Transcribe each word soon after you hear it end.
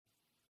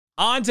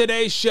On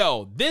today's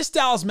show, this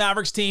Dallas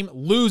Mavericks team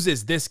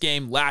loses this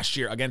game last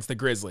year against the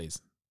Grizzlies.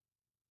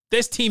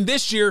 This team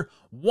this year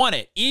won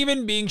it,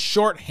 even being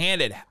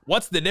shorthanded.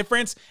 What's the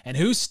difference and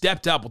who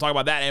stepped up? We'll talk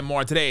about that and more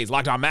on today's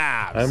Locked On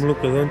Mavs. I'm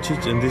Luka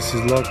Doncic, and this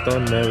is Locked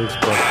On Mavericks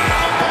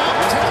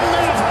podcast.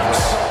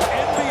 Mavericks,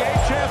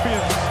 NBA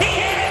champions.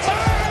 He hits!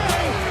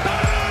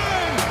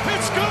 Bang!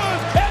 It's good!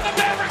 And the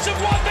Mavericks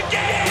have won the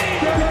game!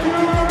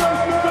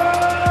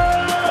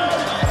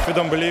 If you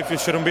don't believe, you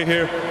shouldn't be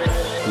here.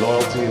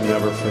 Loyalty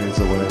never fades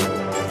away.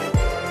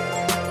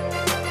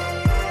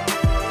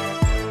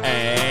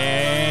 And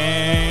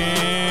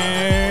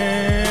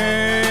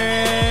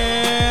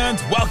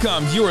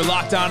welcome. You are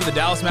locked on to the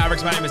Dallas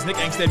Mavericks. My name is Nick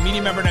Angstead,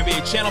 media member and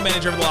NBA channel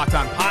manager of the Locked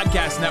On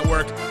Podcast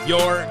Network.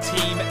 Your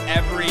team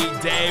every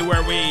day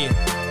where we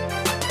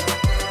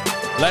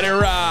let it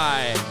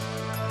ride.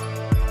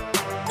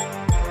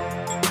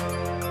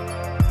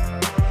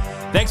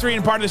 Thanks for being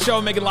a part of the show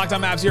and making Locked On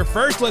Mavs your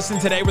first listen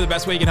today, where the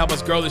best way you can help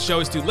us grow the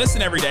show is to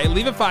listen every day,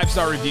 leave a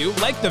 5-star review,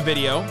 like the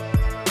video,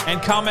 and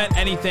comment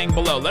anything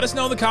below. Let us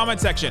know in the comment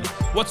section,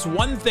 what's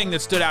one thing that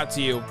stood out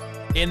to you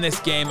in this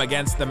game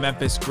against the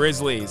Memphis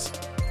Grizzlies?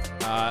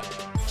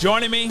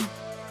 Joining me,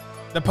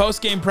 the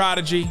post-game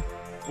prodigy.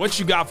 What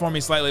you got for me,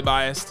 Slightly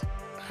Biased?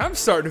 I'm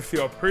starting to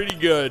feel pretty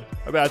good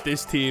about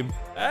this team.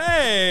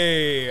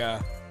 Hey!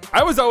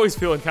 I was always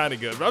feeling kind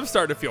of good, but I'm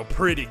starting to feel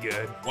pretty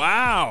good.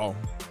 Wow.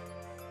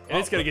 And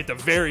it's going to get to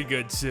very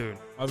good soon.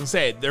 I was going to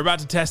say, they're about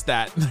to test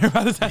that. They're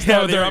about to test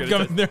that with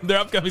their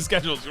upcoming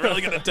schedules. Really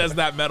going to test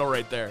that metal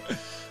right there.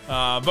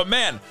 But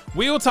man,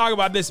 we will talk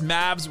about this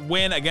Mavs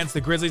win against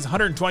the Grizzlies,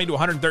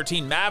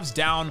 120-113. Mavs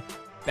down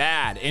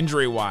bad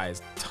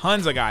injury-wise.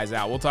 Tons of guys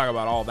out. We'll talk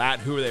about all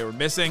that, who they were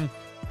missing.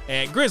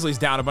 And Grizzlies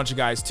down a bunch of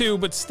guys too,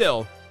 but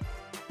still,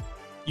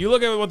 you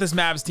look at what this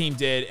Mavs team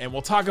did, and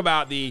we'll talk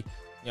about the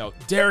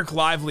Derek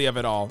Lively of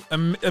it all.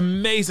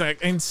 Amazing,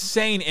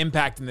 insane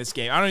impact in this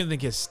game. I don't even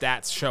think his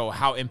stats show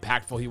how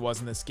impactful he was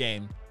in this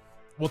game.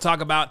 We'll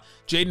talk about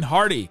Jaden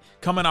Hardy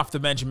coming off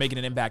the bench and making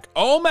an impact.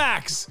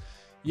 Omax,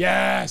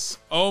 yes,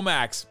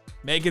 Omax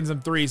making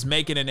some threes,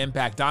 making an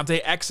impact.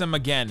 Dante Exum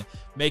again,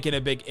 making a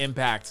big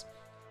impact.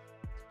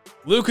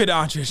 Luka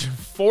Doncic,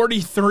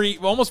 43,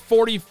 almost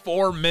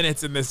 44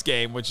 minutes in this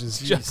game, which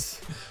is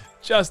just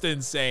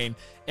insane.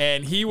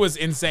 And he was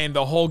insane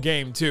the whole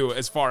game, too,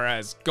 as far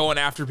as going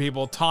after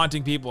people,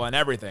 taunting people, and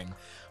everything.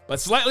 But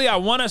Slightly, I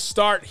want to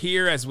start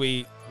here as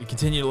we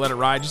continue to let it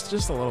ride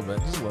just a little bit.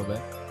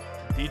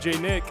 DJ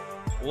Nick.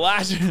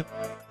 Last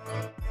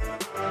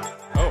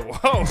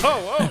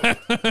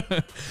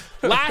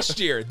Last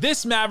year,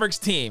 this Mavericks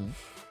team,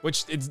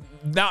 which it's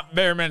not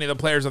very many of the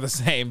players are the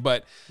same,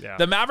 but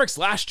the Mavericks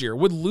last year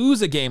would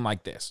lose a game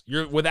like this.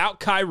 You're without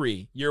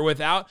Kyrie, you're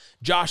without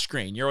Josh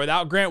Green, you're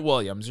without Grant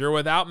Williams, you're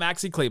without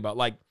Maxi Kleber,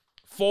 like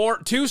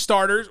two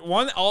starters,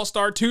 one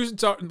all-star, two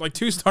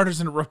starters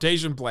and a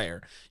rotation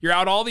player. You're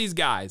out all these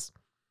guys.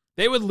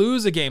 They would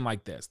lose a game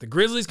like this. The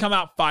Grizzlies come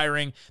out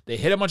firing. They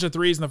hit a bunch of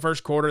threes in the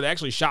first quarter. They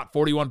actually shot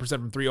 41%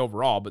 from three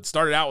overall, but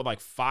started out with like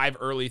 5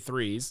 early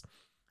threes.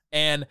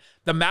 And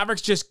the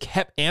Mavericks just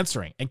kept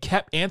answering. And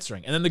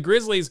then the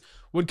Grizzlies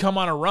would go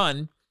on a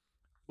run,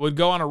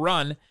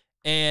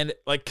 and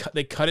like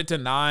they cut it to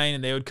 9,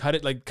 and they would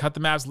cut the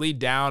Mavs lead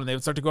down, and they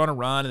would start to go on a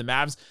run, and the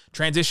Mavs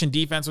transition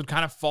defense would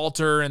kind of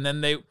falter, and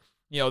then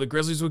the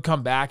Grizzlies would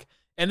come back.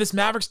 And this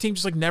Mavericks team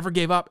just never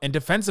gave up. And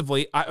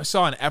defensively, I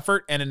saw an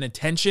effort and an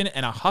attention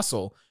and a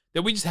hustle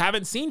that we just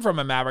haven't seen from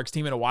a Mavericks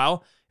team in a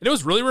while. And it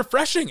was really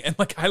refreshing. And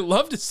I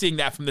loved seeing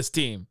that from this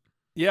team.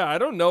 Yeah, I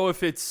don't know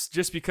if it's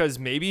just because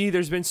maybe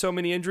there's been so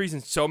many injuries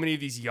and so many of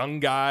these young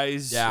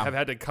guys have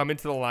had to come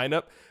into the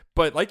lineup.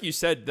 But like you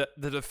said,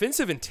 the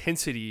defensive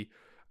intensity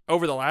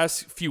over the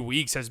last few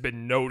weeks has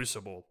been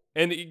noticeable.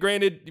 And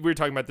granted, we were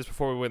talking about this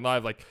before we went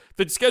live,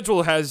 the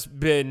schedule has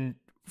been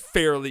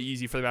fairly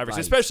easy for the Mavericks,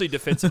 especially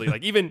defensively.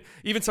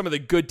 Even some of the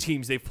good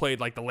teams they've played,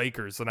 like the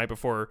Lakers the night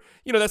before,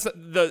 that's not,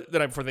 the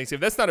night before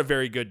Thanksgiving, that's not a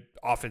very good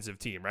offensive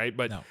team, right?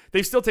 But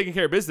they've still taken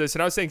care of business.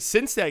 And I was saying,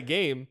 since that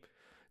game,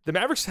 the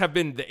Mavericks have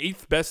been the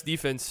 8th best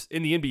defense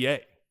in the NBA,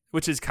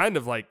 which is kind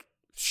of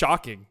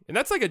shocking. And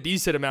that's a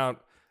decent amount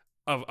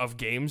of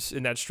games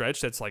in that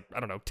stretch. That's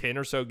 10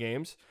 or so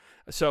games.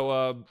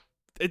 So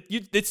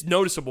it's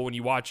noticeable when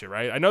you watch it,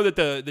 right? I know that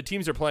the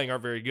teams they're playing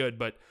aren't very good,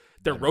 but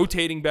they're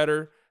rotating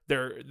better.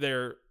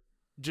 Their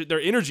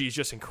energy is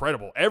just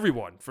incredible.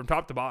 Everyone from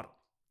top to bottom.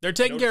 They're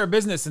taking care of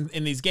business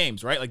in these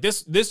games, right?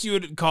 This you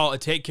would call a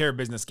take care of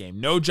business game.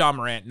 No John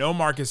Morant, no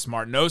Marcus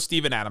Smart, no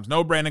Steven Adams,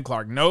 no Brandon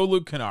Clark, no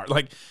Luke Kennard.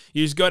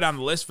 You just go down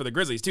the list for the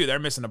Grizzlies too. They're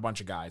missing a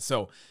bunch of guys.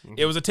 So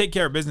it was a take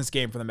care of business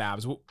game for the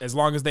Mavs as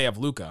long as they have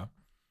Luka.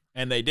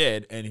 And they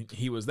did, and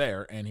he was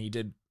there, and he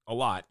did a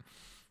lot.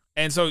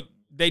 And so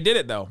they did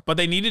it, though. But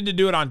they needed to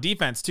do it on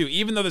defense, too.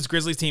 Even though this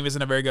Grizzlies team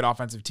isn't a very good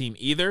offensive team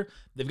either,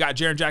 they've got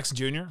Jaren Jackson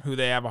Jr., who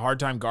they have a hard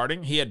time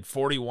guarding. He had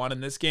 41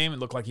 in this game. It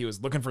looked like he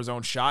was looking for his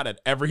own shot at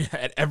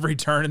every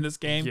turn in this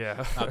game.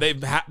 Yeah.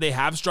 They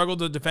have struggled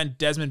to defend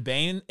Desmond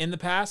Bane in the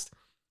past.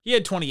 He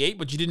had 28,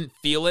 but you didn't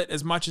feel it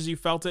as much as you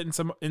felt it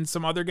in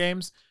some other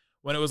games.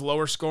 when it was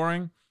lower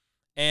scoring.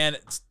 And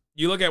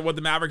you look at what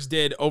the Mavericks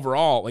did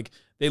overall, like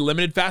they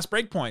limited fast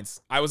break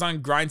points. I was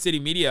on Grind City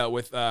Media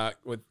with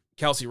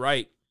Kelsey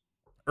Wright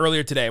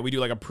earlier today. We do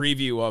like a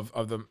preview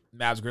of the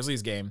Mavs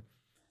Grizzlies game.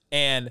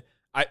 And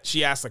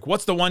she asked, like,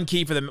 what's the one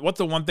key for them? What's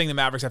the one thing the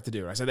Mavericks have to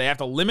do? And I said they have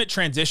to limit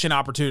transition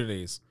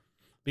opportunities,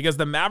 because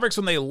the Mavericks,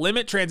 when they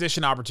limit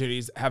transition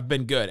opportunities, have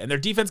been good. And their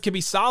defense can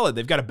be solid.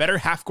 They've got a better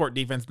half-court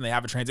defense than they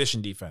have a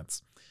transition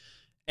defense.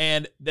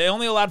 And they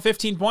only allowed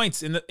 15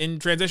 points in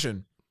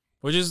transition,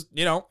 which is,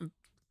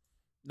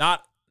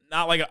 not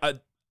like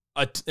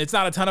it's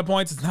not a ton of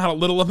points. It's not a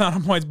little amount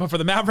of points, but for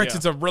the Mavericks,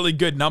 It's a really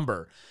good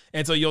number.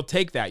 And so you'll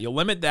take that. You'll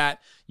limit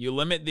that. You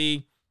limit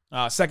the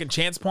second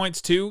chance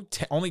points too.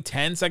 Only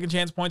 10 second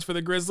chance points for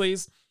the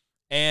Grizzlies.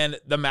 And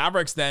the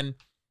Mavericks then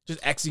just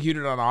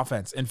executed on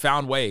offense and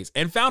found ways.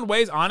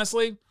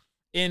 Honestly,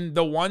 in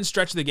the one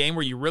stretch of the game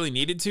where you really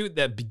needed to,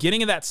 the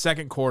beginning of that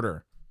second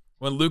quarter,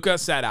 when Luka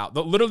sat out,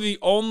 literally the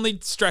only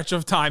stretch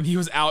of time he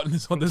was out in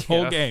this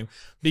whole game,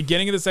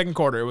 beginning of the second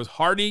quarter, it was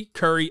Hardy,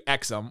 Curry,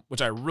 Exum,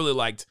 which I really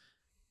liked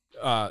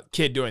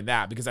Kid doing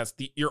that, because that's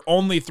your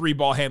only 3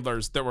 ball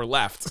handlers that were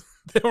left.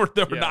 they were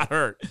not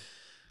hurt.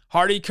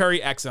 Hardy, Curry,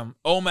 Exum,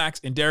 Omax,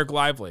 and Derek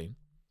Lively.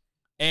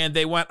 And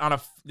they went on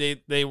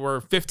they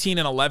were 15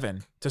 and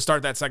 11 to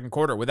start that second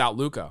quarter without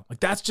Luka. Like,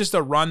 that's just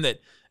a run that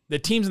the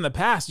teams in the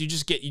past, you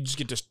just get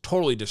just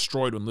totally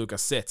destroyed when Luka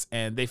sits.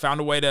 And they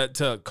found a way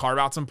to carve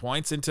out some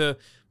points and to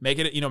make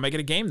it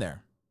a game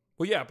there.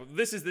 Well, yeah, but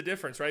this is the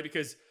difference, right?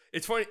 Because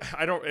it's funny.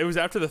 It was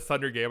after the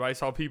Thunder game. I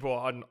saw people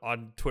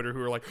on Twitter who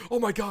were like, "Oh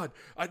my God,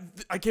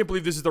 I can't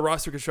believe this is the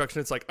roster construction."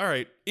 It's like, all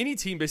right, any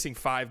team missing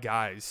 5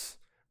 guys,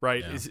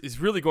 right, is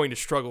really going to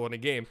struggle in a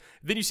game.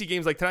 Then you see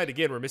games like tonight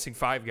again. We're missing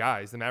 5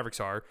 guys. The Mavericks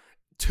are.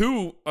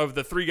 2 of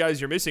the 3 guys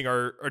you're missing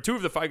or 2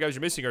 of the 5 guys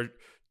you're missing are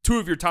 2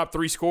 of your top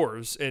 3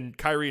 scorers, and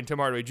Kyrie and Tim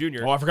Hardaway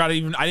Jr. Oh, I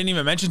didn't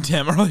even mention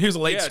Tim earlier. He was a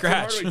late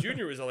scratch. Tim Hardaway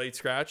Jr. was a late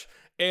scratch,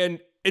 and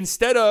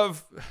instead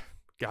of,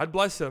 God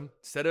bless him,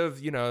 instead of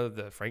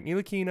the Frank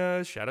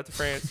Ntilikina, shout out to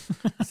France,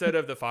 instead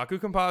of the Facu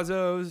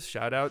Campazzos,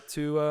 shout out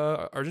to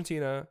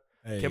Argentina.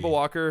 Hey. Kemba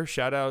Walker,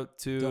 shout out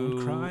to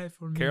Don't cry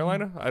for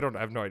Carolina. I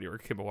have no idea where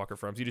Kemba Walker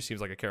from. He just seems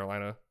like a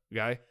Carolina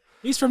guy.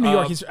 He's from New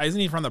York. Isn't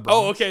he from the Bronx?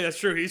 Oh, okay, that's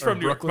true. He's from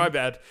New York. My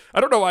bad.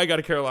 I don't know why I got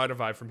a Carolina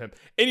vibe from him.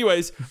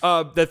 Anyways,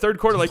 the third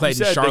quarter, like you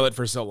said, played in Charlotte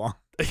for so long.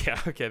 Yeah,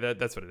 okay,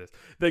 that's what it is.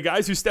 The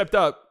guys who stepped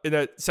up in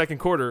that second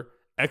quarter,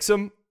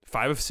 Exum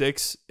 5 of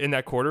 6 in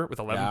that quarter with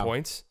 11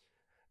 points.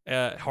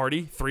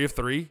 Hardy 3 of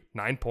 3,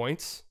 9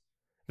 points.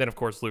 Then of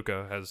course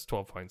Luka has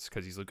 12 points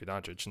because he's Luka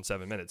Doncic in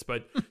 7 minutes.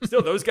 But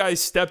still, those guys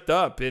stepped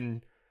up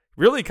and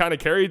really kind of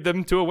carried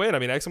them to a win. I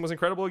mean, Exum was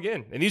incredible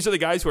again, and these are the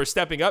guys who are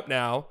stepping up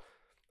now.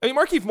 I mean,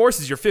 Markieff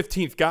Morris is your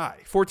 15th guy,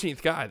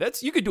 14th guy.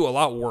 You could do a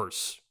lot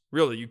worse.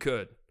 Really, you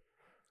could.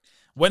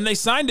 When they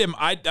signed him,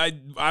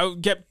 I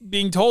kept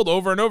being told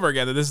over and over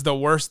again that this is the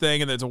worst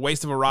thing and that it's a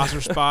waste of a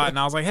roster spot. And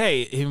I was like,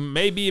 hey, it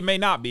may be, it may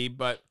not be,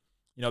 but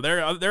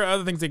there are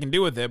other things they can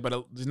do with it.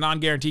 But it's a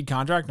non-guaranteed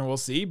contract, and we'll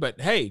see. But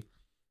hey,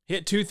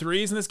 hit 2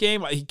 threes in this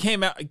game. He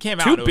came out.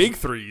 2 big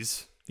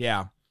threes.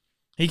 Yeah,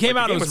 he came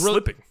out. It was really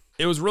slipping.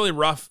 It was really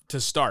rough to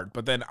start,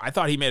 but then I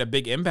thought he made a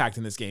big impact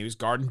in this game. He was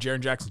guarding Jaren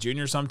Jackson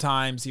Jr.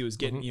 sometimes. He was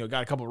getting,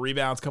 got a couple of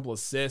rebounds, a couple of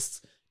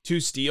assists, 2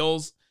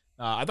 steals.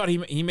 I thought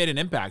he made an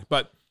impact,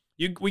 but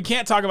we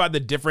can't talk about the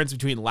difference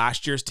between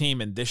last year's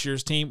team and this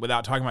year's team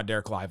without talking about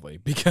Derek Lively,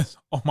 because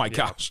oh my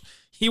gosh,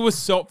 he was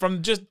so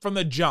from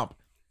the jump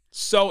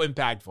so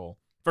impactful.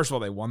 First of all,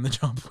 they won the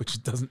jump,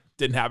 which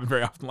didn't happen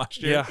very often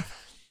last year. Yeah,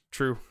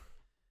 true.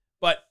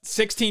 But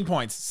 16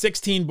 points,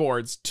 16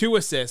 boards, 2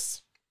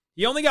 assists.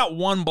 He only got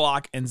 1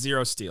 block and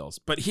 0 steals,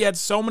 but he had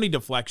so many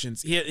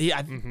deflections. He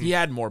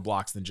had more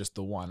blocks than just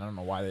the 1. I don't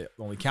know why they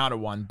only counted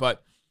 1,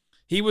 but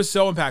he was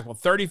so impactful.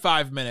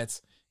 35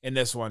 minutes in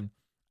this one.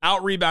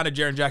 Out-rebounded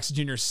Jaren Jackson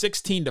Jr.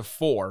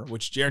 16-4,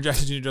 which Jaren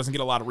Jackson Jr. doesn't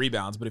get a lot of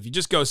rebounds, but if you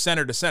just go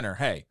center to center,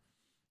 hey,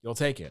 you'll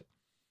take it.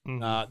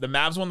 The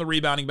Mavs won the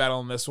rebounding battle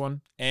in this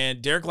one,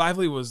 and Derek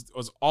Lively was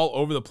all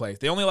over the place.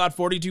 They only allowed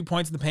 42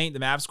 points in the paint.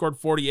 The Mavs scored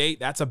 48.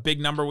 That's a big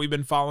number we've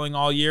been following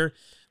all year.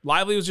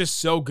 Lively was just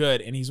so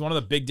good, and he's one of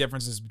the big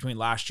differences between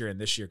last year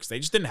and this year because they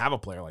just didn't have a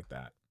player like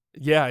that.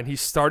 Yeah, and he's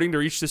starting to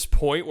reach this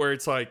point where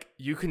it's like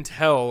you can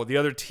tell the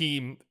other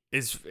team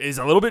is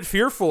a little bit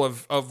fearful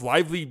of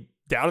Lively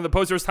down in the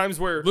post. There's times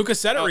where Luka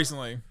said it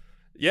recently.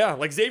 Yeah,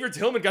 like Xavier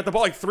Tillman got the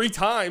ball like 3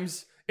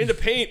 times in the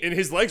paint, and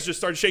his legs just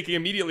started shaking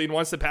immediately and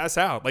wants to pass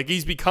out. Like,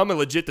 he's become a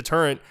legit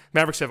deterrent.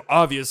 Mavericks have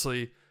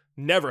obviously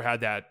never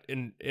had that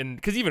in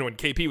because even when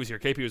KP was here,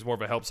 KP was more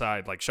of a help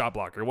side, like shot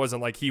blocker. It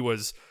wasn't like he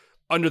was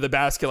under the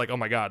basket, like, oh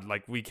my God,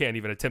 like we can't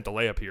even attempt a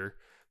layup here.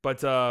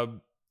 But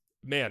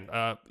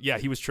yeah,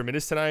 he was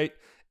tremendous tonight.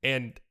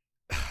 And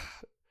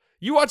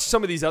you watch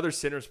some of these other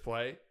centers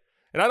play,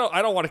 and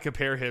I don't want to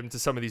compare him to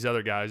some of these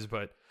other guys,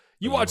 but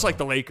you watch like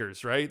the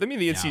Lakers, right? I mean,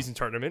 the in-season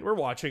tournament, we're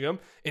watching him,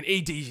 and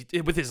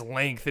AD with his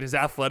length and his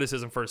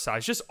athleticism for his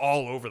size, just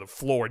all over the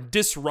floor and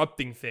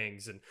disrupting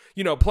things, and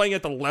playing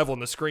at the level in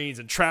the screens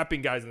and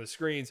trapping guys in the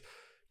screens.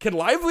 Can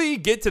Lively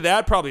get to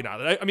that? Probably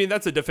not. I mean,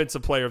 that's a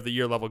defensive player of the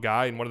year level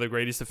guy and one of the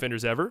greatest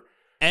defenders ever.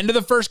 End of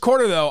the first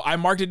quarter, though, I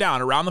marked it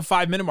down. Around the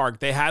 5-minute mark,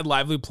 they had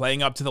Lively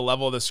playing up to the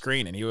level of the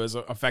screen, and he was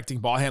affecting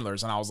ball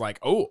handlers. And I was like,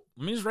 oh,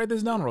 let me just write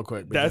this down real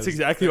quick. That's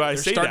exactly why I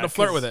say that. Starting to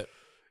flirt with it.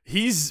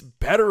 He's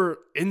better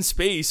in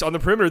space on the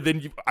perimeter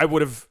than I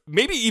would have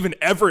maybe even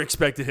ever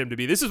expected him to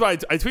be. This is why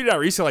I tweeted out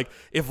recently, like,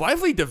 if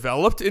Lively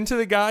developed into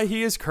the guy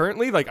he is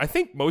currently, like, I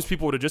think most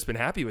people would have just been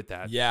happy with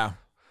that. Yeah.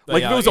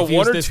 Like, if it was a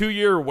 1 or 2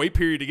 year wait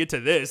period to get to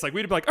this, like,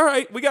 we'd be like, all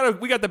right, we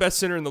got the best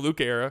center in the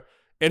Luka era,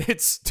 and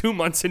it's 2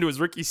 months into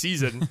his rookie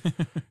season.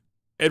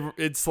 And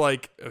it's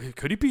like,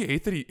 could he be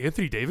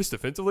Anthony Davis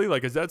defensively?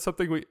 Like, is that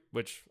something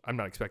which I'm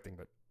not expecting,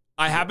 but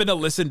I happened to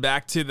listen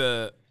back to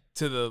the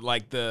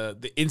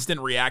instant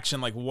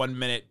reaction, like 1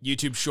 minute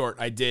YouTube short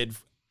I did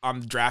on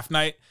the draft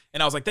night,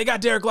 and I was like, they got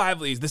Derek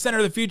Lively, he's the center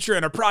of the future,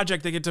 and a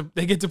project they get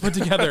to put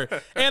together,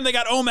 and they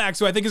got Omax,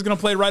 who I think is going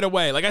to play right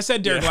away. Like I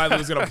said, Derek Lively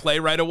is going to play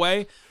right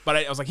away, but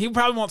I was like, he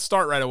probably won't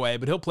start right away,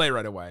 but he'll play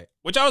right away,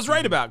 which I was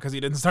right about because he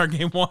didn't start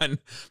game 1.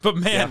 But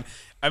man,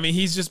 I mean,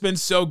 he's just been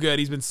so good,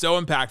 he's been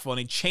so impactful, and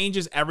he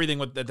changes everything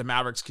that the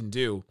Mavericks can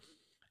do.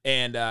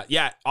 And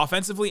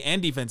offensively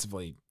and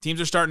defensively,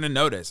 teams are starting to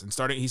notice, and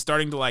he's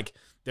starting to, like,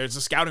 there's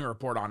a scouting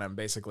report on him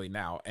basically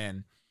now.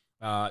 And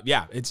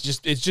it's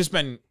just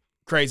been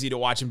crazy to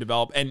watch him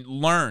develop and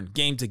learn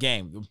game to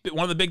game.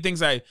 One of the big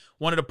things I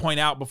wanted to point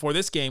out before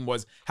this game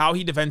was how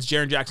he defends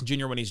Jaren Jackson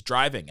Jr. when he's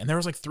driving. And there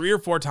was like 3 or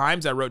 4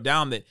 times I wrote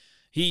down that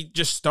he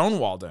just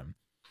stonewalled him,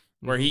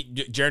 where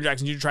Jaren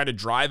Jackson Jr. tried to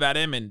drive at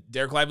him, and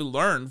Derek Lively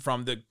learned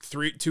from the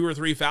 2 or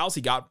 3 fouls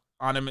he got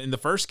on him in the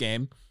first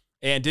game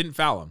and didn't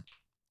foul him.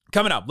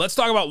 Coming up, let's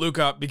talk about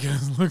Luka,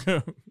 because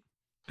Luka,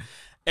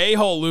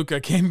 a-hole Luka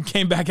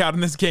came back out in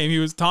this game. He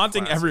was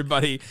taunting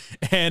everybody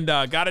and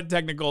got a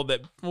technical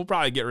that will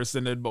probably get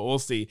rescinded, but we'll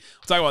see.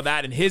 We'll talk about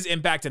that and his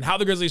impact and how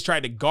the Grizzlies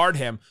tried to guard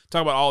him.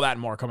 Talk about all that and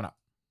more coming up.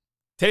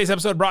 Today's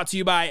episode brought to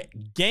you by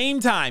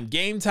Game Time.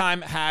 Game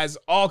Time has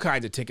all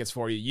kinds of tickets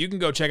for you. You can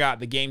go check out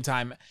the Game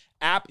Time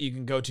app. You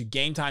can go to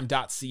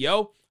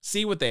gametime.co,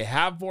 see what they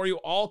have for you.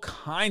 All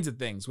kinds of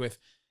things with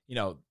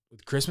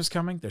Christmas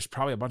coming. There's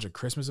probably a bunch of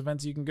Christmas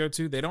events you can go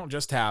to. They don't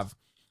just have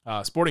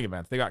sporting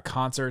events. They got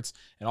concerts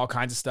and all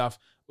kinds of stuff.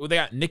 They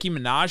got Nicki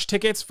Minaj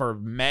tickets for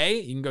May.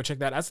 You can go check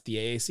that. That's at the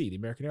AAC, the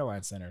American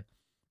Airlines Center.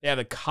 They have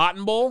the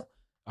Cotton Bowl,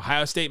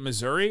 Ohio State,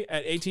 Missouri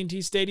at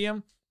AT&T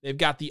Stadium. They've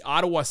got the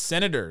Ottawa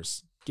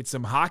Senators. Get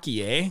some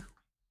hockey, eh?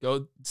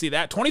 Go see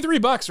that.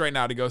 $23 right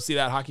now to go see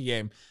that hockey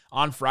game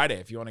on Friday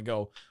if you want to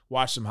go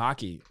watch some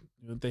hockey.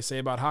 What they say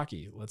about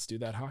hockey? Let's do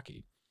that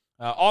hockey.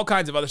 All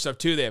kinds of other stuff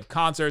too. They have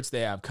concerts, they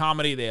have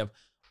comedy, they have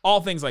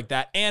all things like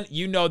that. And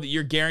you know that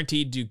you're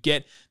guaranteed to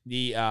get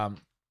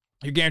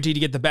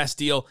the best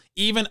deal,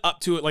 even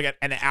up to like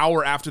an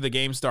hour after the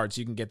game starts.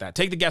 You can get that.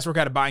 Take the guesswork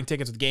out of buying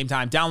tickets with Game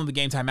Time. Download the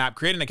Game Time app,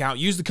 create an account,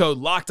 use the code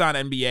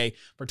LOCKEDONNBA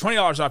for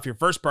 $20 off your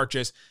first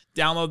purchase.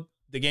 Download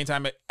the Game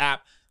Time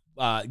app.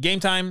 Game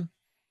Time,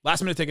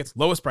 last minute tickets,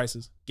 lowest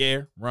prices,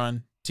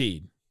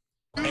 guaranteed.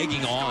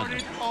 Egging on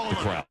the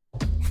crowd.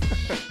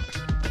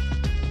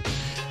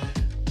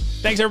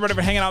 Thanks, everybody,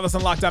 for hanging out with us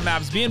on Locked On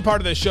Mavs, being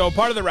part of the show,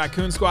 part of the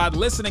Raccoon Squad,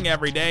 listening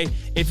every day.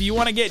 If you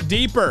want to get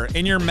deeper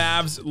in your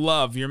Mavs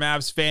love, your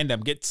Mavs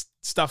fandom, get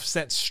stuff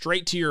sent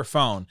straight to your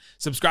phone,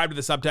 subscribe to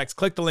the subtext,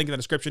 click the link in the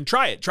description,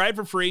 try it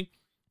for free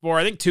for,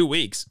 I think, 2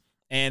 weeks,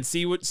 and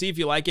see if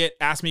you like it.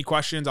 Ask me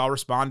questions. I'll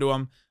respond to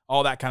them,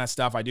 all that kind of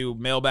stuff. I do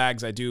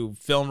mailbags. I do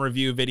film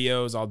review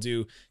videos. I'll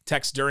do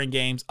text during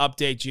games,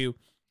 update you.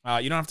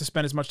 You don't have to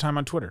spend as much time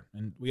on Twitter,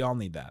 and we all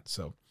need that,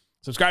 so...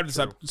 Subscribe to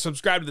the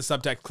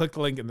subtext. Click the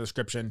link in the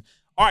description.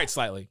 All right,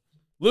 slightly.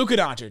 Luka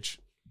Doncic.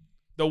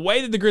 The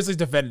way that the Grizzlies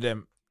defended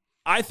him,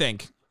 I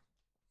think,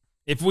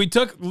 if we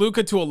took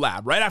Luka to a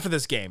lab right after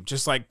this game,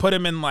 just like put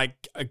him in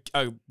like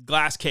a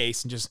glass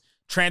case and just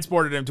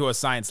transported him to a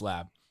science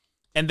lab,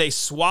 and they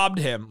swabbed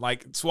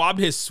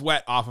his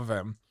sweat off of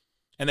him,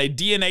 and they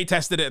DNA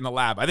tested it in the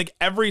lab, I think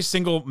every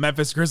single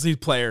Memphis Grizzlies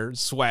player's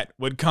sweat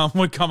would come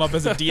up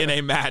as a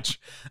DNA match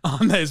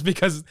on this,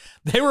 because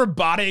they were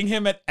bodying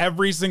him at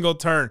every single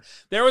turn.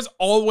 There was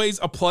always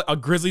a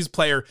Grizzlies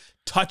player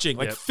touching,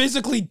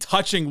 physically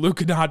touching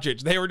Luka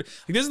Doncic. They were like,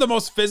 this is the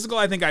most physical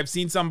I think I've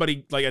seen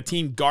somebody, like a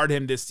team, guard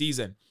him this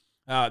season.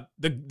 It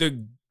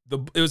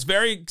was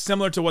very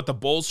similar to what the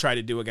Bulls tried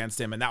to do against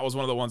him, and that was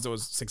one of the ones that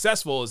was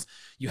successful. Is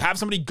you have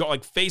somebody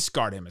face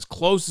guard him as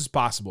close as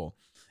possible,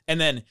 and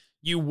then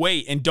you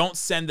wait and don't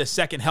send the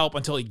second help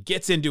until he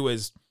gets into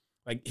his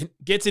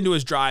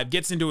drive,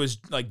 gets into his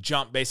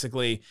jump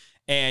basically,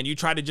 and you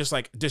try to just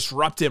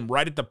disrupt him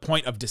right at the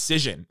point of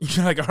decision.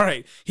 You're like, all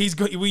right,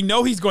 we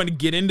know he's going to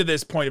get into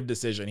this point of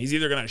decision. He's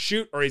either going to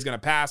shoot or he's going to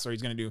pass or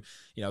he's going to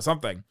do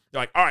something.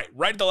 They're like, all right,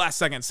 right at the last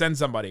second, send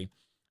somebody.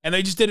 And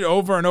they just did it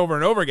over and over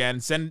and over again,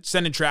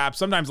 sending traps,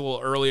 sometimes a little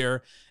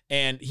earlier.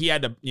 And he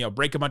had to,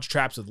 break a bunch of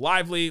traps with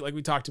Lively, like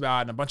we talked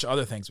about, and a bunch of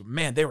other things. But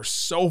man, they were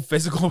so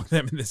physical with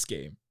him in this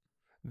game.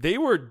 They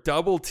were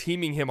double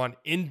teaming him on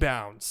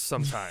inbounds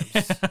sometimes.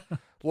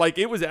 Like,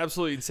 it was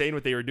absolutely insane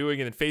what they were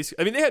doing. And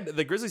then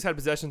the Grizzlies had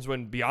possessions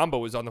when Biyombo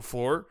was on the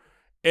floor,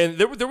 and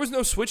there was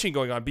no switching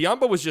going on.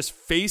 Biyombo was just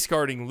face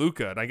guarding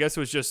Luka, and I guess it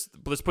was just,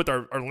 let's put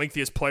our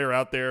lengthiest player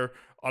out there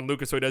on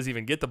Luka so he doesn't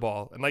even get the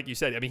ball. And like you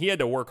said, I mean, he had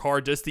to work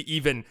hard just to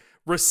even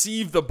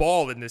receive the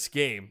ball in this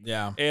game.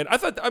 Yeah. And I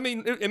thought, I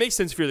mean, it makes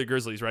sense for the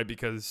Grizzlies, right?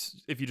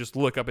 Because if you just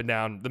look up and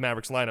down the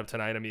Mavericks lineup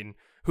tonight, I mean,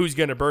 who's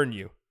going to burn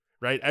you,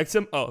 right?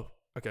 Exum? Oh,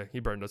 okay, he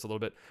burned us a little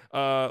bit.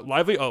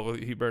 Lively? Oh,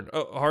 he burned.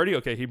 Oh, Hardy?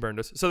 Okay, he burned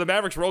us. So the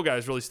Mavericks role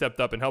guys really stepped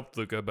up and helped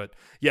Luka. But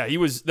yeah,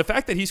 the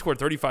fact that he scored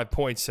 35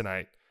 points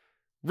tonight,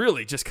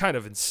 really just kind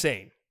of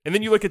insane. And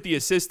then you look at the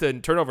assist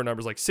and turnover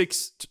numbers, like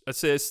 6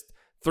 assists,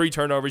 3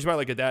 turnovers. You might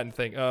look at that and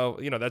think, oh,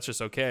 that's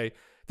just okay.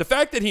 The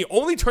fact that he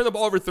only turned the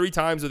ball over 3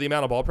 times with the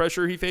amount of ball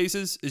pressure he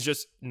faces is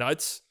just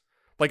nuts.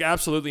 Like,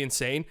 absolutely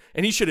insane.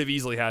 And he should have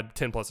easily had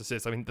 10-plus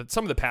assists. I mean,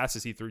 some of the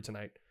passes he threw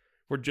tonight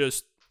were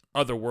just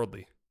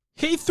otherworldly.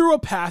 He threw a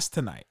pass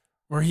tonight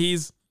where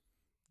he's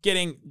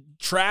getting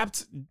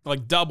trapped,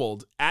 like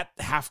doubled at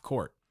half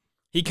court.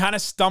 He kind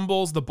of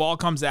stumbles, the ball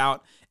comes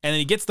out, and then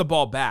he gets the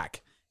ball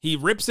back. He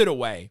rips it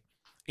away.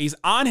 He's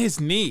on his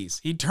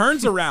knees. He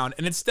turns around,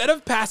 and instead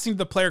of passing to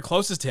the player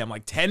closest to him,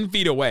 like 10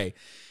 feet away,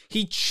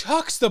 he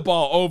chucks the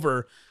ball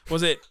over.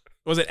 Was it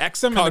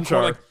Exum?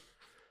 Conchar.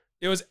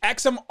 It was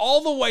Exum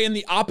all the way in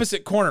the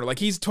opposite corner. Like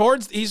he's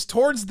towards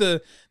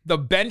the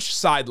bench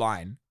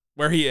sideline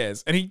where he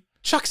is, and he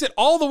chucks it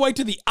all the way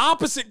to the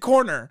opposite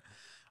corner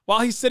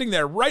while he's sitting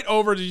there right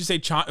over. Did you say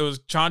it was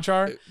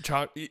Conchar?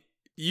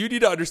 You need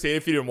to understand,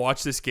 if you didn't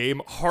watch this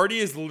game, Hardy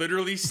is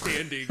literally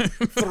standing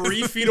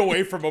 3 feet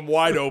away from him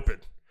wide open.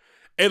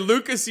 And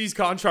Luka sees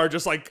Conchar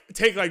just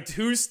take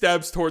 2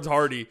 steps towards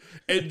Hardy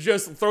and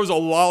just throws a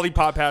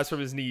lollipop pass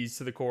from his knees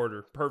to the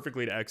corner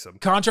perfectly to Exum.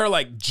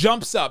 Conchar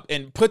jumps up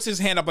and puts his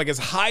hand up as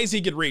high as he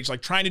could reach,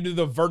 trying to do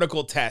the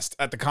vertical test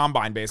at the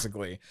combine,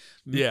 basically.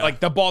 Yeah.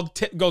 The ball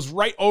goes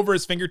right over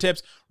his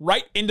fingertips,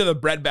 right into the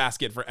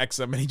breadbasket for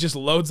Exum, and he just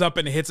loads up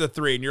and hits a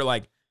 3. And you're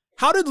like,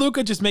 how did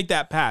Luka just make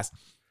that pass?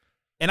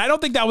 And I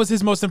don't think that was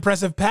his most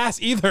impressive pass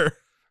either.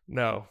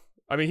 No.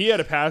 I mean, he had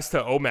a pass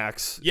to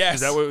Omax.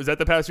 Yes. Was that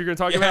the pass you're going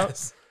to talk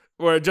about?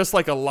 Where just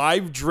a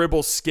live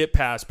dribble skip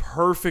pass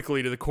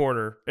perfectly to the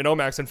corner. And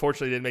Omax,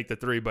 unfortunately, didn't make the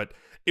 3, but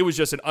it was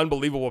just an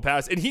unbelievable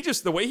pass. And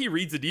the way he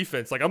reads the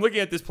defense, I'm looking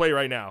at this play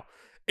right now.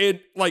 And,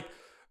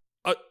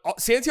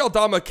 Santi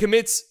Aldama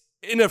commits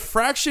in a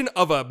fraction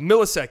of a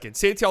millisecond.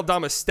 Santi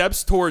Aldama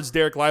steps towards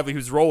Derek Lively,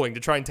 who's rolling, to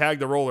try and tag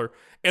the roller.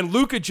 And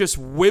Luka just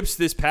whips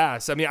this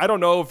pass. I mean, I don't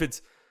know if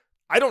it's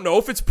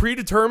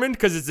predetermined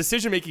because his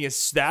decision-making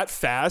is that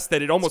fast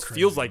that it almost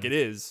feels like it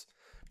is.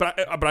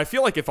 But I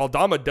feel like if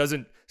Aldama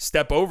doesn't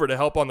step over to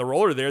help on the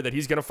roller there, that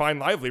he's going to find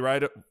Lively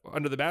right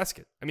under the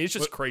basket. I mean, it's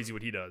just crazy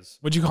what he does.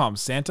 What'd you call him?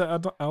 Santa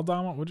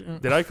Aldama?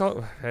 Did I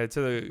call him?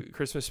 To the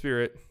Christmas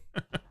spirit.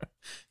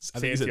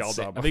 Santi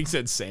Aldama. I think he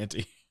said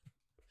Santi.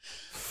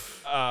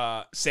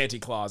 Santa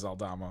Claus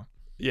Aldama.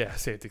 Yeah,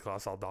 Santa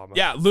Claus Aldama.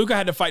 Yeah, Luka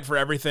had to fight for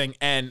everything.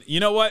 And you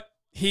know what?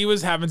 He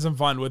was having some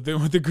fun with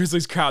the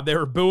Grizzlies crowd. They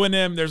were booing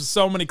him. There's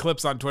so many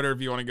clips on Twitter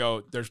if you want to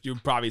go.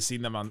 You've probably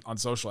seen them on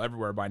social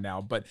everywhere by now.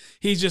 But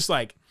he's just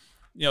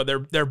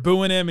they're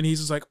booing him, and he's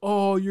just like,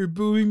 "Oh, you're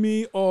booing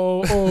me?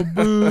 Oh,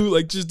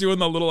 boo!" Just doing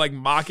the little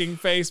mocking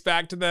face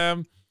back to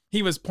them.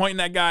 He was pointing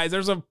at guys.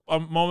 There's a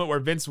moment where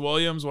Vince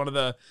Williams, one of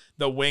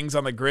the wings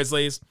on the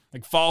Grizzlies,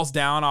 falls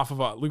down off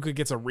of Luka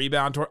gets a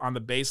rebound on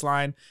the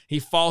baseline. He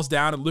falls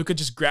down, and Luka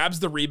just grabs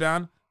the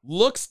rebound,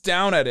 looks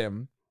down at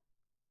him,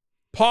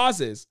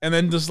 pauses, and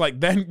then just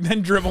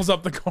then dribbles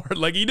up the court.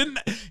 He didn't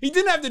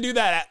have to do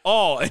that at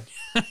all. And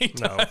he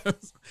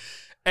does.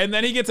 And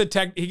then he gets a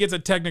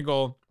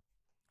technical,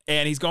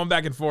 and he's going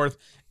back and forth,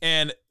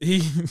 and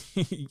he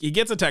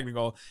gets a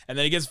technical, and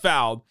then he gets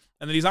fouled,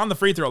 and then he's on the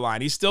free throw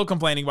line. He's still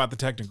complaining about the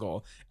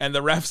technical, and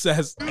the ref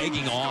says,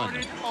 egging on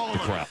the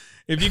crowd.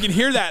 If you can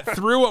hear that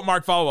through what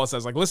Mark Followell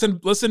says,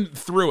 listen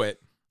through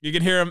it. You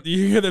can hear him.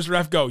 You hear this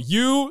ref go,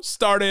 "You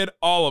started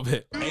all of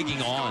it."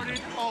 Egging on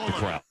the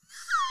crowd.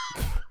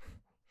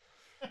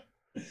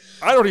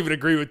 I don't even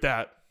agree with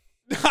that.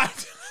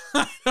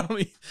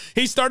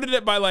 He started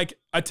it by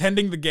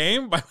attending the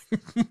game by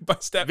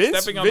stepping on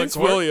the court. Vince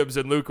Williams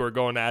and Luka are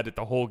going at it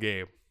the whole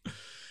game.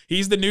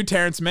 He's the new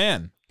Terrence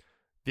Mann.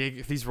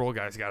 These role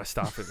guys got to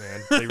stop it,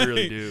 man. They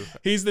really do.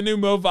 He's the new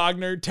Mo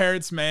Wagner,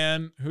 Terrence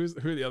Mann. Who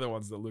are the other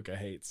ones that Luka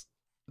hates?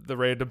 The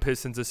random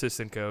Pistons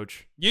assistant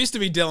coach. Used to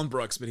be Dylan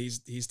Brooks, but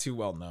he's too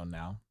well known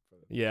now.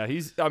 Yeah,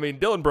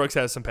 Dylan Brooks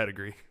has some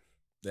pedigree.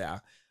 Yeah.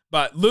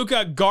 But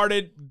Luka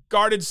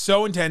guarded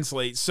so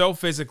intensely, so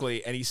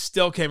physically, and he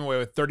still came away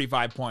with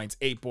 35 points,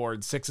 8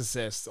 boards, 6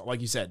 assists.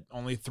 Like you said,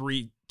 only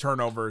 3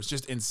 turnovers.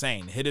 Just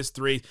insane. Hit his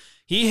 3.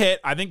 He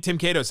hit, I think Tim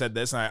Cato said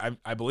this, and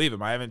I believe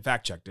him. I haven't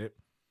fact-checked it.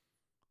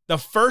 The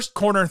first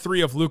corner 3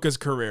 of Luka's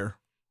career.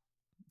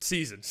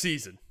 Season.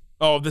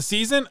 Oh, the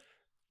season?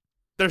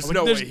 There's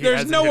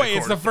no way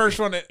it's the first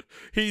one.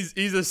 He's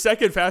the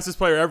second fastest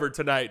player ever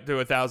tonight to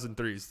 1,000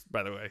 threes,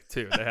 by the way,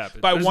 too. That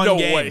happened. By There's one no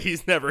game. way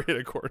he's never hit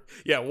a corner.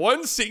 Yeah,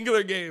 one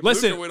singular game.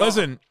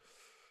 Listen.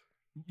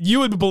 You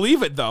would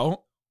believe it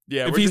though.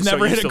 Yeah, if he's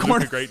never hit a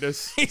corner.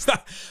 Greatness. He's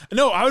not.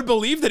 No, I would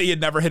believe that he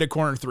had never hit a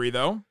corner three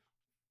though.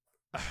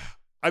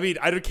 I mean,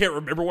 I can't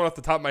remember one off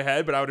the top of my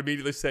head, but I would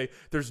immediately say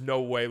there's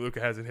no way Luka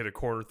hasn't hit a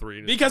corner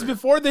three. Because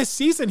before this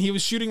season, he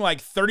was shooting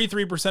like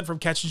 33% from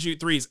catch and shoot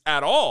threes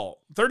at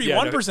all.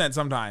 31%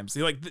 sometimes.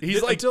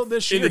 He's like until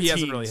this year, he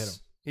hasn't really hit them.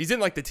 He's in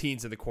like the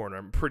teens in the corner,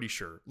 I'm pretty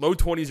sure. Low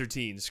 20s or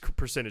teens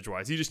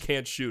percentage-wise. He just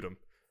can't shoot them.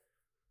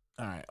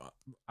 All right.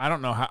 I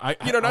don't know how.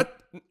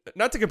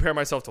 Not to compare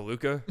myself to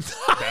Luka,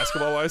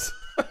 basketball-wise.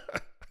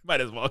 Might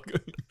as well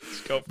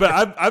go. But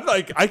I'm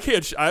like, I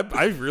can't.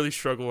 I really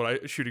struggle when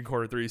I shooting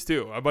corner threes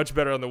too. I'm much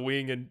better on the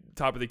wing and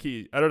top of the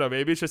key. I don't know.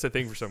 Maybe it's just a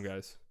thing for some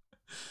guys.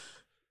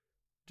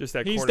 Just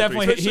that. He's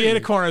definitely he hit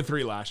a corner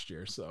three last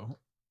year. So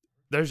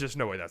there's just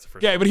no way that's the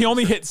first. Yeah, but he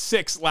only hit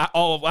 6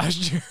 all of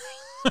last year.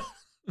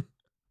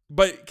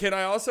 But can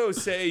I also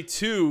say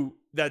too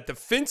that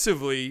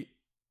defensively,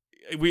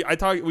 we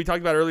talked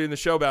about earlier in the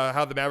show about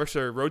how the Mavericks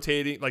are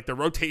rotating, like the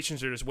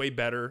rotations are just way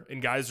better,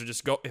 and guys are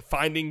just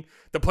finding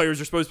the players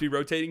they're supposed to be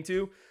rotating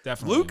to.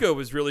 Definitely, Luka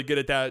was really good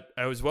at that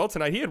as well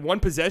tonight. He had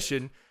one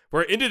possession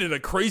where it ended in a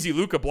crazy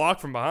Luka block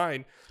from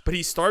behind, but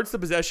he starts the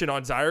possession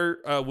on Zaire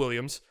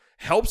Williams,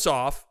 helps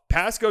off,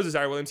 pass goes to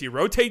Zaire Williams, he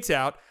rotates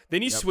out,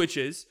 then he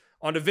switches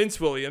onto Vince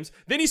Williams,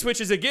 then he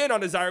switches again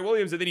onto Zaire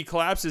Williams, and then he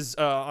collapses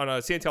on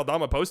a Santi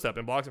Aldama post up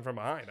and blocks him from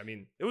behind. I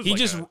mean, it was he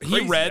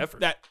read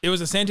effort. That it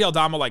was a Santi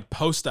Aldama like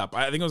post up.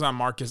 I think it was on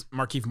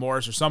Markieff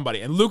Morris or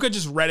somebody, and Luka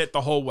just read it the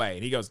whole way.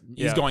 And he goes,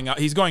 he's going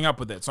up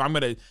with it. So I'm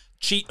gonna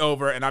cheat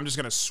over and I'm just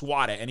gonna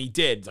swat it, and he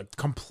did, like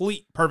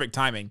complete perfect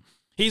timing.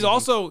 He's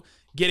also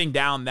getting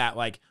down that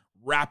like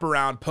wrap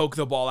around, poke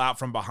the ball out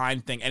from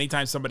behind thing.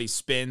 Anytime somebody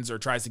spins or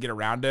tries to get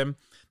around him,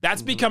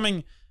 that's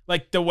becoming.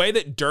 Like the way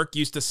that Dirk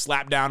used to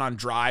slap down on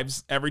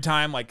drives every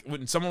time, like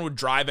when someone would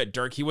drive at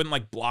Dirk, he wouldn't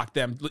like block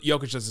them.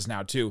 Jokic does this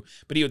now too,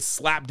 but he would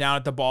slap down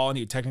at the ball and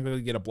he would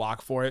technically get a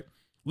block for it.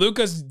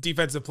 Luka's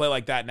defensive play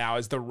like that now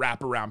is the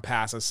wraparound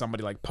pass as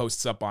somebody like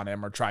posts up on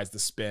him or tries to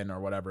spin or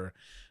whatever.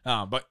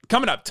 But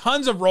coming up,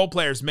 tons of role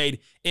players made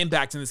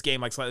impacts in this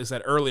game, like Slightly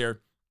said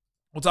earlier.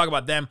 We'll talk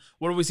about them.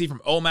 What do we see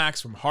from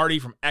Omax, from Hardy,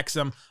 from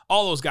Exum,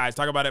 all those guys.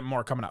 Talk about it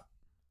more coming up.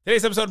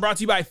 Today's episode brought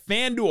to you by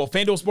FanDuel.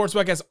 FanDuel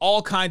Sportsbook has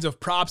all kinds of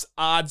props,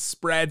 odds,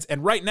 spreads,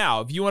 and right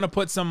now, if you want to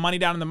put some money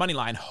down on the money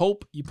line,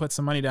 hope you put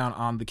some money down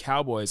on the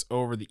Cowboys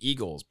over the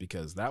Eagles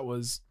because that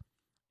was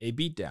a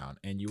beatdown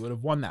and you would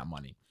have won that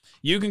money.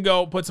 You can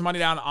go put some money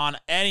down on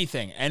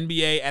anything,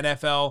 NBA,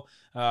 NFL.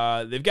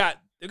 They've got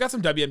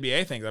some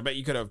WNBA things. I bet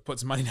you could have put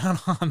some money down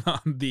on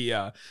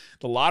the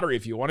lottery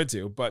if you wanted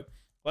to. But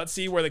let's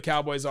see where the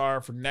Cowboys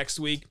are for next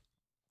week.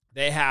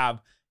 They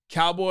have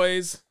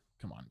Cowboys.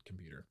 Come on,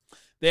 computer.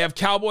 They have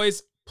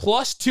Cowboys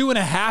plus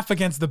 2.5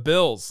 against the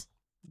Bills.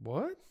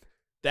 What?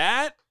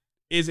 That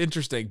is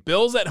interesting.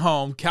 Bills at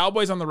home,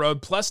 Cowboys on the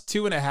road, plus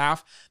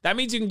 2.5. That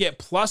means you can get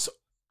plus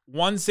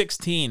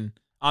 116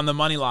 on the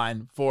money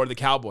line for the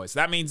Cowboys.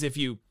 That means if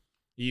you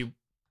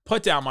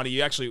put down money,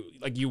 you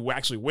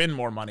actually win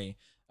more money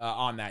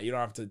on that. You don't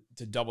have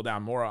to double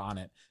down more on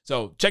it.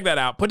 So check that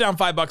out. Put down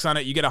 $5 on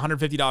it. You get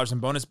 $150 in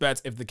bonus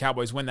bets if the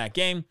Cowboys win that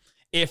game.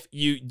 If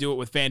you do it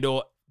with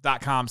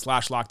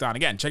FanDuel.com/lockedon.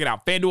 Again, check it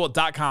out.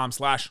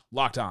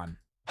 FanDuel.com/lockedon.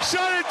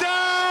 Shut it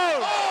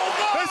down!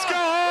 Let's go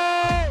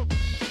home!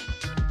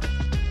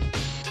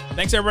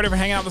 Thanks everybody for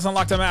hanging out with us on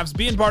Locked On Mavs,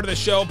 being part of the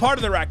show, part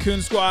of the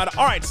Raccoon Squad.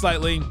 All right,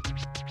 Slightly,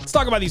 let's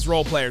talk about these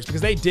role players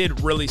because they did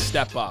really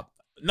step up.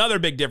 Another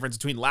big difference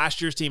between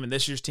last year's team and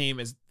this year's team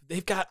is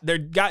they've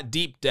got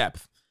deep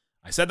depth.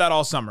 I said that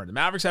all summer. The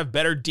Mavericks have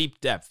better deep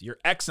depth. Your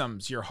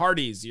Exums, your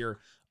Hardys, your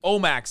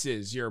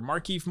Omaxes, your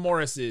Markieff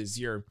Morrises,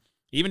 your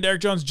even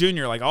Derrick Jones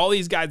Jr., like all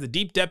these guys, the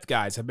deep depth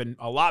guys have been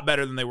a lot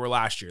better than they were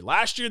last year.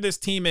 Last year, this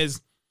team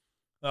is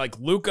like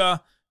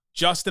Luka,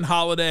 Justin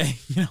Holiday,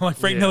 like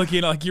Frank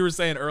Ntilikina, like you were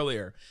saying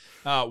earlier.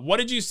 What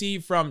did you see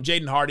from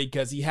Jaden Hardy?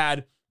 Because he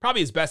had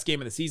probably his best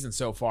game of the season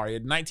so far. He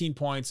had 19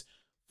 points,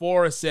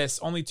 4 assists,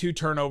 only 2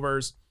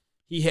 turnovers.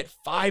 He hit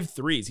 5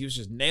 threes. He was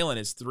just nailing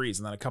his threes,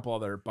 and then a couple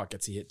other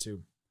buckets he hit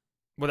too.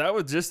 Well, that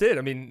was just it.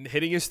 I mean,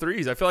 hitting his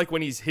threes. I feel like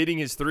when he's hitting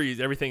his threes,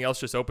 everything else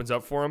just opens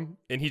up for him,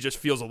 and he just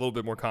feels a little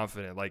bit more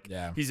confident. Like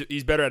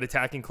he's better at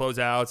attacking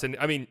closeouts. And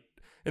I mean,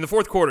 in the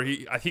fourth quarter,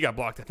 he got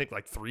blocked, I think,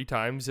 like 3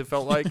 times, it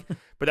felt like.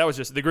 But that was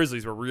just the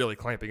Grizzlies were really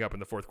clamping up in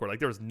the fourth quarter. Like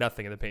there was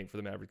nothing in the paint for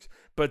the Mavericks.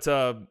 But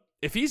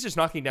if he's just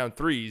knocking down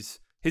threes,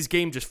 his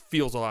game just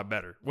feels a lot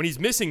better. When he's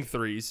missing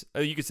threes,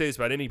 you could say this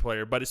about any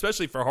player, but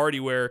especially for Hardy,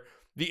 where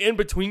the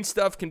in-between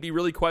stuff can be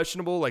really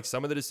questionable. Like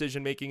some of the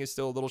decision-making is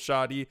still a little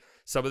shoddy.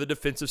 Some of the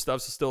defensive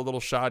stuff is still a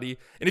little shoddy.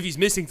 And if he's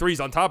missing threes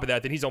on top of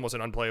that, then he's almost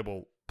an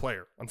unplayable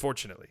player,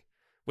 unfortunately,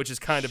 which has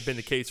kind of been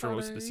the case for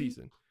most of the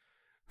season.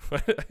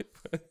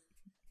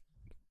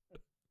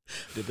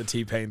 Did the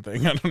T-Pain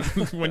thing. I don't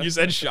know. When you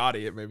said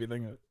shoddy, it made me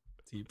think of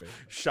T-Pain.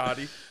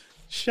 Shoddy.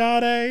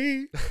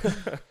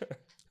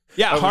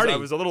 Yeah, Hardy. I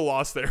was a little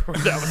lost there where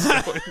that was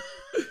going.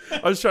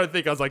 I was trying to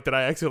think. I was like, did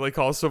I accidentally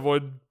call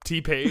someone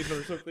T-Pain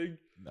or something?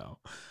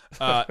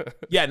 No.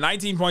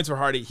 19 points for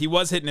Hardy. He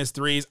was hitting his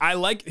threes.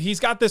 He's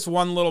got this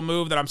one little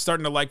move that I'm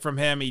starting to like from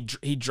him.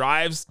 He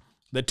drives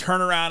the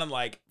turnaround and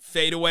like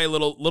fade away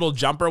little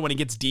jumper when he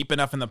gets deep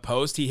enough in the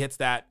post. He hits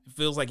that. It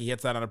feels like he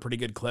hits that on a pretty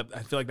good clip.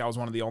 I feel like that was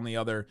one of the only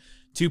other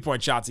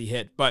 2-point shots he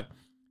hit. But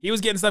he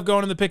was getting stuff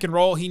going in the pick and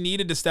roll. He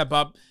needed to step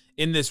up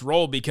in this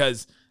role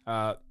because,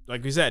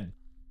 like we said,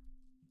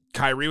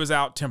 Kyrie was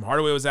out. Tim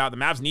Hardaway was out. The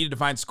Mavs needed to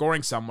find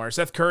scoring somewhere.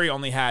 Seth Curry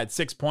only had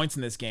 6 points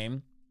in this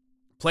game.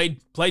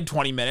 Played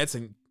 20 minutes,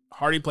 and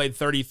Hardy played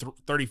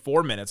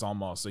 34 minutes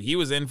almost. So he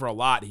was in for a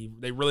lot.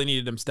 They really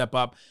needed him to step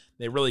up.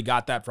 They really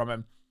got that from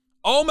him.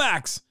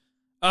 Omax.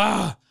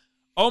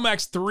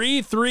 Omax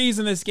 3 threes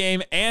in this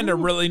game and a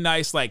really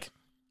nice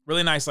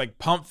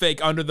pump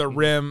fake under the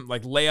rim,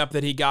 like layup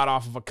that he got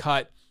off of a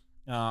cut.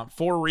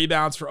 4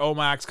 rebounds for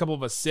Omax, a couple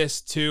of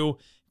assists too.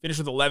 Finished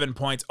with 11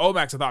 points.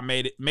 Omax, I thought,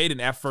 made an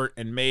effort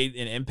and made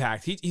an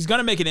impact. He's going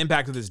to make an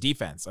impact with his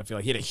defense. I feel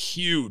like he had a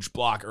huge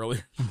block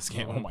earlier in this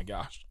game. Oh, my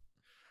gosh.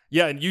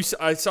 Yeah, and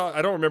I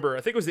don't remember.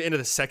 I think it was the end of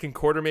the second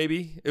quarter,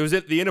 maybe. It was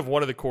at the end of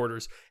one of the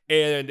quarters,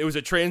 and it was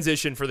a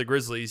transition for the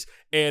Grizzlies,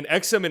 and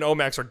Exum and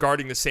Omax are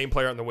guarding the same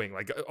player on the wing.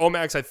 Like,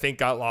 Omax, I think,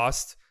 got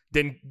lost.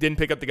 Didn't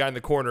pick up the guy in the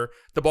corner.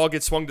 The ball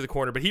gets swung to the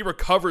corner, but he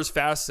recovers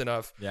fast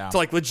enough to,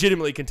 like,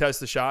 legitimately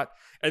contest the shot.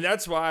 And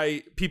that's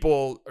why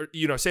people,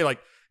 say, like,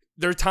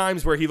 there are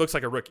times where he looks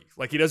like a rookie.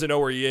 Like, he doesn't know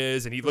where he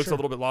is, and he looks a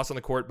little bit lost on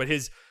the court. But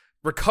his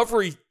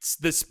recovery,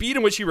 the speed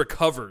in which he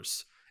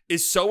recovers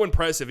is so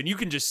impressive. And you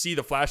can just see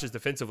the flashes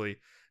defensively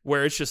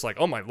where it's just like,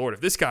 oh, my Lord,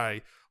 if this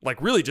guy,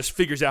 like, really just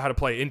figures out how to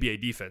play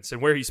NBA defense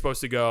and where he's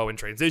supposed to go and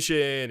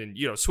transition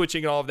and,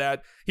 switching and all of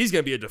that, he's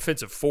going to be a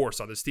defensive force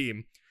on this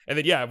team. And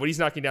then, when he's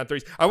knocking down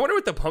threes, I wonder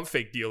what the pump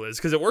fake deal is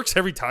because it works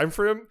every time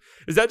for him.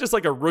 Is that just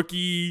like a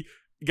rookie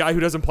guy who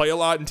doesn't play a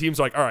lot and teams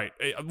like, all right,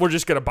 we're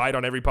just going to bite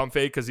on every pump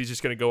fake because he's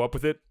just going to go up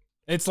with it?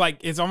 It's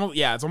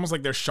almost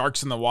like there's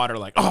sharks in the water.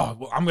 Like, oh,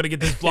 well, I'm going to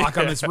get this block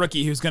on this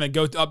rookie who's going to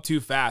go up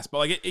too fast. But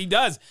like he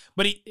does,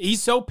 but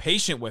he's so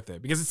patient with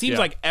it because it seems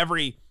like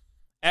every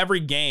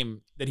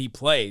game that he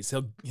plays,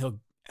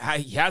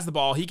 he has the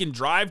ball. He can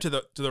drive to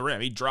the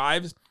rim. He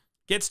drives,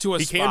 gets to a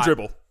spot. He can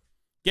dribble.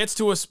 Gets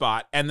to a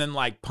spot and then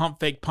like pump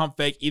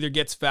fake, either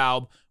gets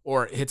fouled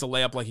or hits a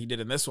layup like he did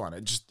in this one.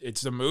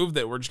 It's a move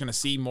that we're just going to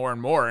see more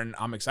and more, and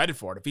I'm excited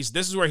for it. This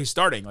is where he's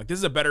starting. Like, this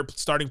is a better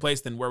starting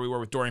place than where we were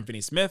with Dorian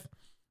Finney-Smith.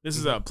 This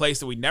is a place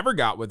that we never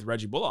got with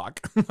Reggie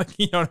Bullock. Like,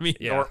 you know what I mean?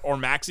 Yeah. Or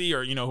Maxey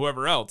or,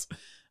 whoever else.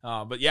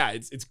 But yeah,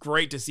 it's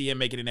great to see him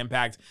making an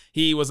impact.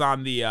 He was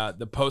on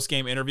the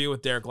post-game interview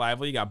with Derek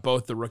Lively. You got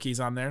both the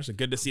rookies on there, so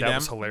good to see them. That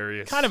was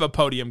hilarious. Kind of a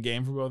podium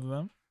game for both of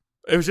them.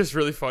 It was just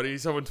really funny.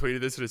 Someone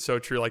tweeted this, and it's so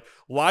true. Like,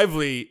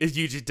 Lively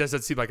usually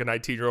doesn't seem like a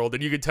 19-year-old,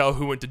 and you can tell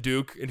who went to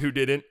Duke and who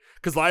didn't.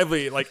 Because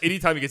Lively, like,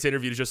 anytime he gets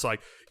interviewed, is just like,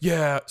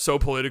 yeah, so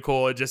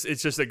political. It's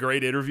just a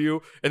great interview.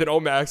 And then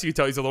Omax, you can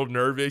tell he's a little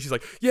nervous. He's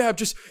like, yeah, I'm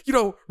just,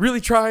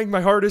 really trying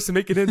my hardest to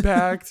make an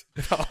impact.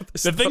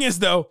 The thing is,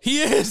 though,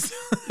 he is.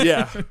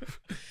 Yeah.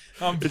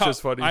 It's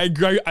just funny. I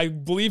agree. I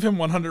believe him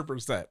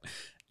 100%.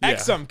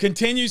 Exum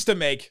continues to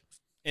make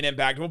an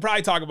impact. We'll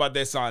probably talk about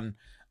this on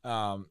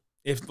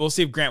if we'll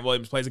see if Grant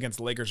Williams plays against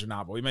the Lakers or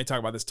not, but we may talk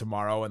about this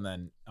tomorrow and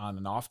then on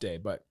an off day.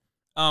 But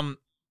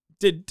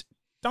did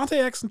Dante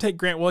Exum take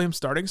Grant Williams'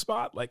 starting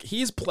spot? Like,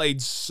 he's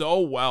played so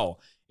well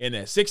in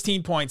this.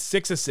 16 points,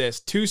 6 assists,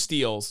 2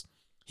 steals.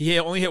 He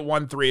only hit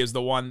 1 3 is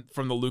the one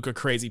from the Luka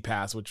crazy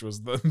pass, which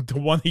was the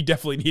one he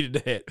definitely needed to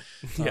hit.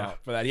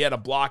 For that. He had a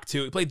block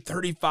too. He played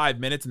 35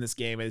 minutes in this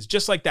game. And it's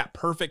just like that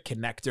perfect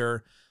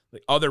connector, the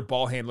other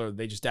ball handler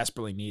they just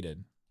desperately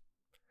needed.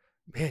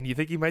 Man, you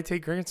think he might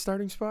take Grant's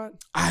starting spot?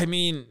 I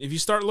mean, if you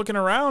start looking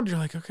around, you're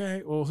like,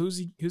 okay, well, who's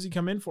he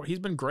come in for? He's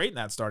been great in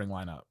that starting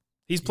lineup.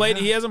 He's played.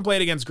 Yeah. He hasn't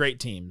played against great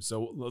teams,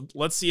 so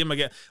let's see him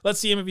again. Let's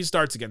see him if he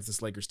starts against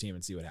this Lakers team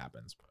and see what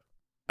happens.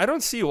 I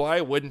don't see why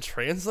it wouldn't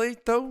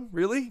translate, though,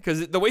 really,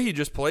 because the way he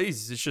just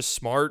plays is just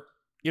smart.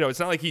 It's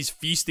not like he's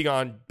feasting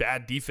on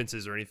bad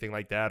defenses or anything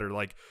like that, or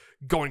like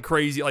going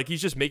crazy. Like,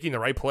 he's just making the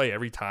right play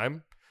every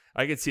time.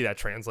 I could see that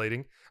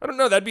translating. I don't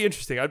know. That'd be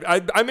interesting.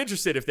 I'm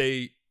interested if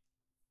they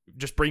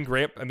just bring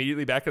Grant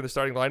immediately back in the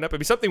starting lineup. It'd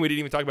be something we didn't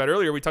even talk about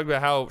earlier. We talked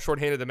about how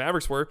shorthanded the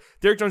Mavericks were.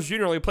 Derek Jones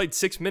Jr. only played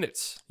 6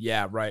 minutes.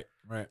 Yeah, right.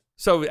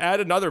 So add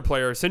another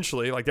player,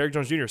 essentially, like Derek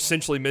Jones Jr.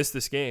 essentially missed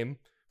this game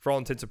for all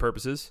intents and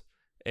purposes.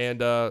 And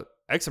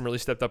Exum really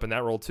stepped up in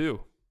that role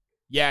too.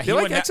 Yeah, he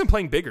like Exum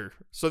playing bigger,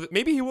 so that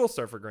maybe he will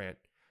start for Grant.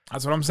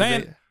 That's what I'm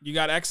saying. You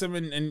got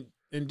Exum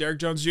and Derek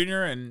Jones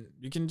Jr. and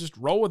you can just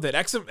roll with it.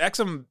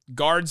 Exum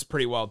guards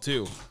pretty well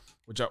too.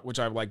 Which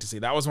I'd like to see.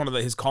 That was one of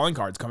his calling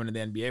cards coming to the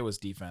NBA was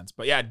defense.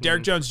 But yeah,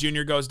 Derek Jones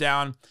Jr. goes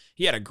down.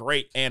 He had a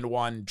great and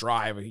one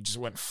drive. He just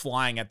went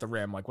flying at the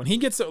rim. Like when he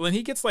gets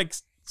like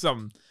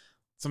some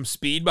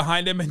speed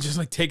behind him and just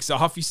like takes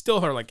off, you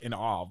still are like in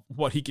awe of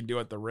what he can do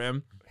at the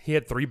rim. He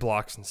had 3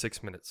 blocks in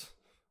 6 minutes.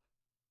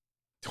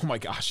 Oh my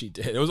gosh, he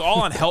did. It was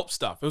all on help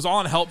stuff.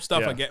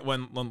 Again,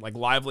 when like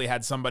Lively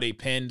had somebody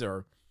pinned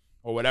or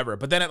whatever.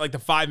 But then at like the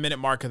 5-minute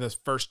mark of this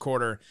first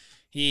quarter,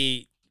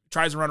 he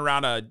tries to run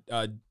around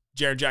a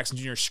Jaren Jackson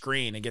Jr.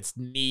 screen and gets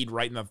kneed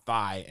right in the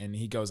thigh, and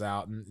he goes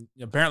out. And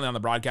apparently on the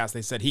broadcast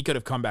they said he could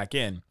have come back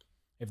in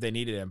if they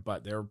needed him,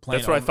 but they were playing.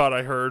 That's what I thought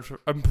I heard.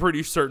 I'm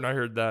pretty certain I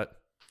heard that.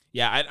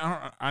 Yeah,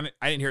 I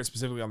didn't hear it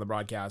specifically on the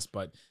broadcast,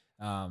 but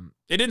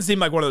it didn't seem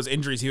like one of those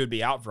injuries he would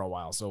be out for a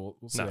while. So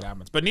we'll see what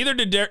happens. But neither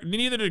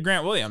did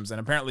Grant Williams, and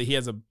apparently he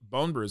has a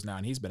bone bruise now,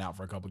 and he's been out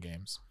for a couple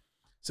games.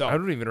 So I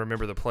don't even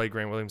remember the play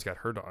Grant Williams got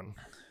hurt on.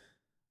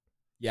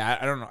 Yeah,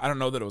 I don't know. I don't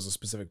know that it was a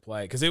specific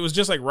play because it was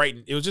just like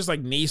it was just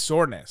like knee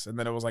soreness, and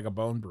then it was like a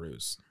bone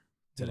bruise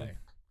today.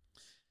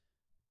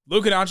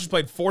 Luka Doncic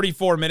played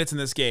 44 minutes in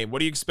this game. What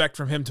do you expect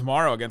from him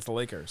tomorrow against the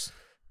Lakers?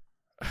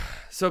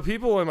 So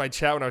people in my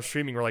chat when I was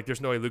streaming were like,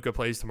 "There's no way Luka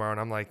plays tomorrow," and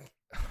I'm like,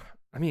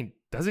 I mean,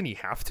 doesn't he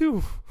have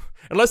to?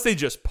 Unless they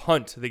just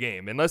punt the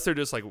game. Unless they're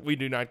just like, we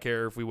do not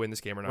care if we win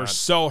this game or not. We're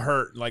so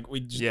hurt, like we're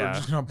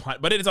just gonna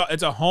punt. But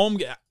it's a home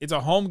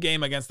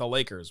game against the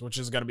Lakers, which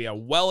is going to be a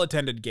well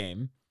attended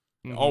game.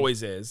 It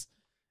always is.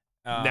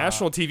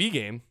 National TV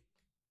game.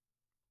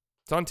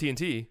 It's on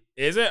TNT.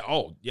 Is it?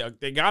 Oh, yeah.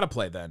 They gotta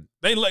play then.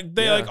 They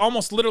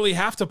almost literally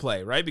have to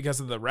play, right?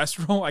 Because of the rest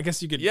rule. I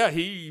guess you could. Yeah,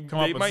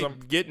 they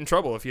might get in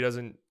trouble if he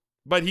doesn't.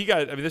 But he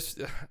got. I mean,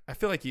 I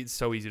feel like it's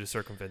so easy to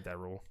circumvent that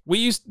rule.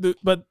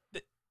 But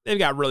they've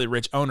got really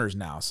rich owners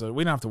now, so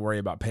we don't have to worry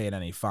about paying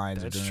any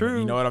fines. That's true.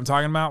 You know what I'm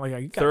talking about?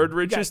 Like third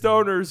richest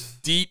owners.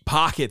 Deep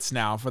pockets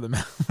now for the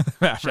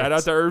Mavericks. Shout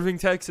out to Irving,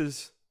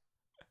 Texas.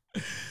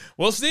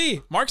 We'll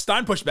see. Mark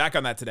Stein pushed back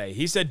on that today.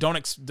 He said, "Don't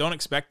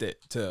expect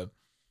it to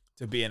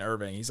be in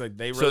Irving." He's like,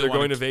 "They really." So they're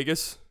going to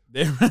Vegas.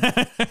 So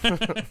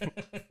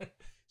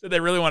they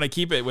really want to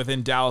keep it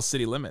within Dallas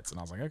city limits, and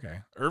I was like, "Okay,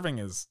 Irving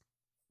is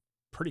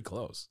pretty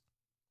close."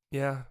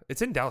 Yeah,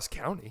 it's in Dallas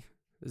County,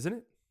 isn't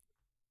it?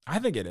 I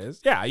think it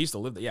is. Yeah, I used to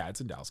live there. Yeah,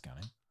 it's in Dallas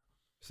County.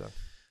 So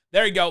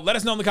there you go. Let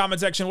us know in the comment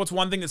section what's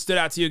one thing that stood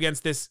out to you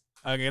against this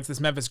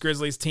Memphis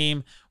Grizzlies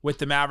team with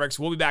the Mavericks.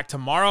 We'll be back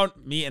tomorrow.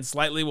 Me and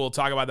Slightly will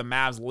talk about the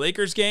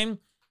Mavs-Lakers game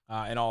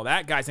and all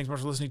that. Guys, thanks so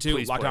much for listening to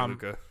Please Locked On.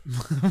 Luka.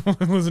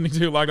 Listening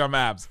to Locked On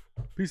Mavs.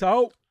 Peace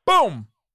out. Boom.